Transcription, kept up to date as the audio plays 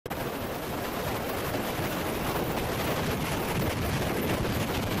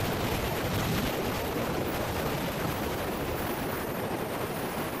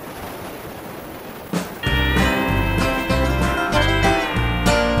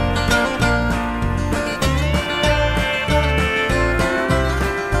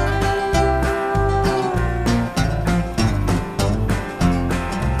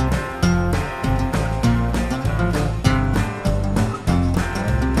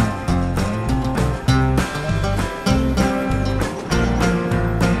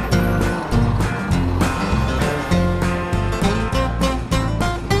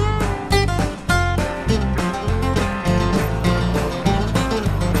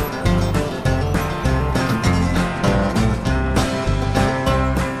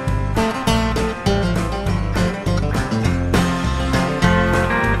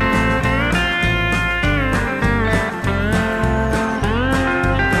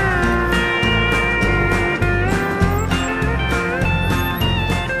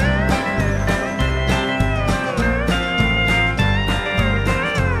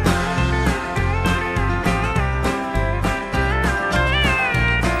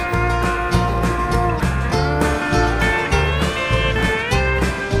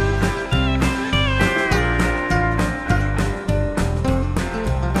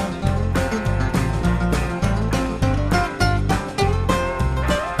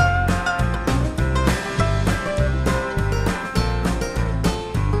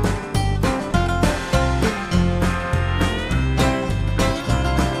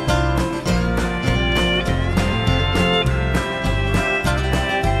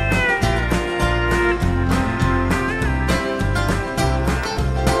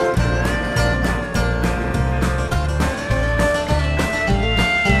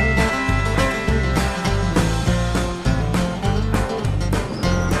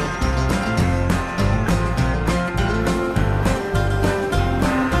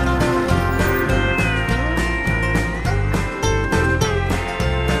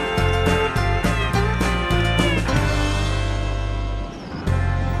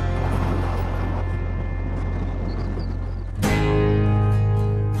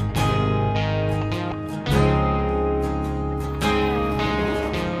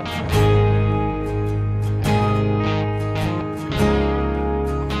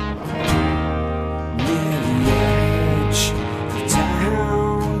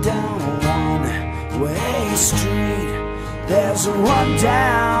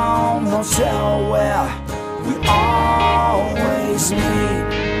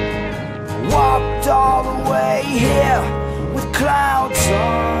walked all the way here with clouds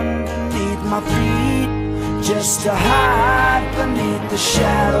underneath my feet, just to hide beneath the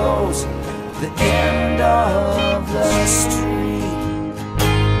shadows, the end of the street.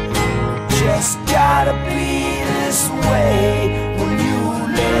 Just gotta be this way when you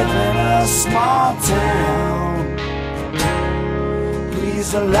live in a small town.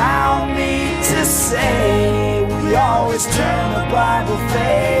 Please allow me to say we always turn the Bible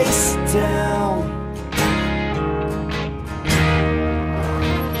face down.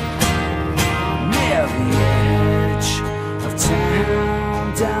 Near the edge of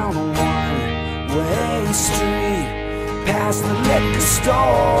town, down a one-way street, past the liquor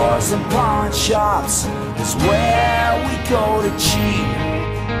stores and pawn shops is where we go to cheat.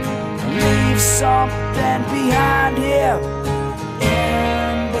 Leave something behind here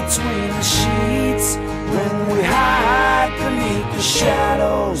in between the sheets, when we hide beneath the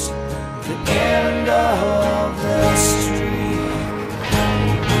shadows, the end of the street.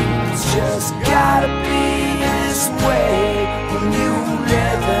 It's just gotta be this way when you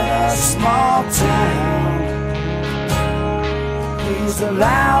live in a small town. Please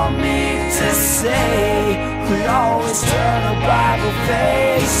allow me to say we always turn the Bible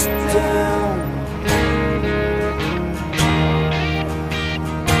face down.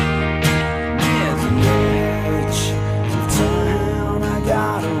 Near the edge of town, I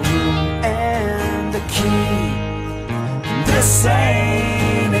got a room and a key. This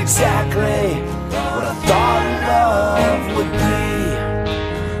ain't exactly what I thought love would be.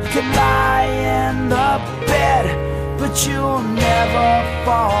 You could lie in the bed, but you'll never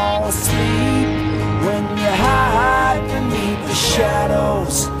fall asleep when you hide beneath the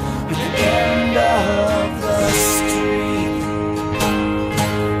shadows at the end of the street.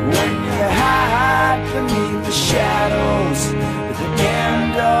 When you hide beneath the shadows at the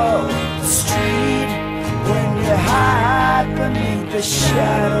end of the street. When you hide beneath the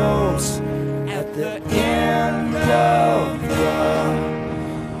shadows at the end of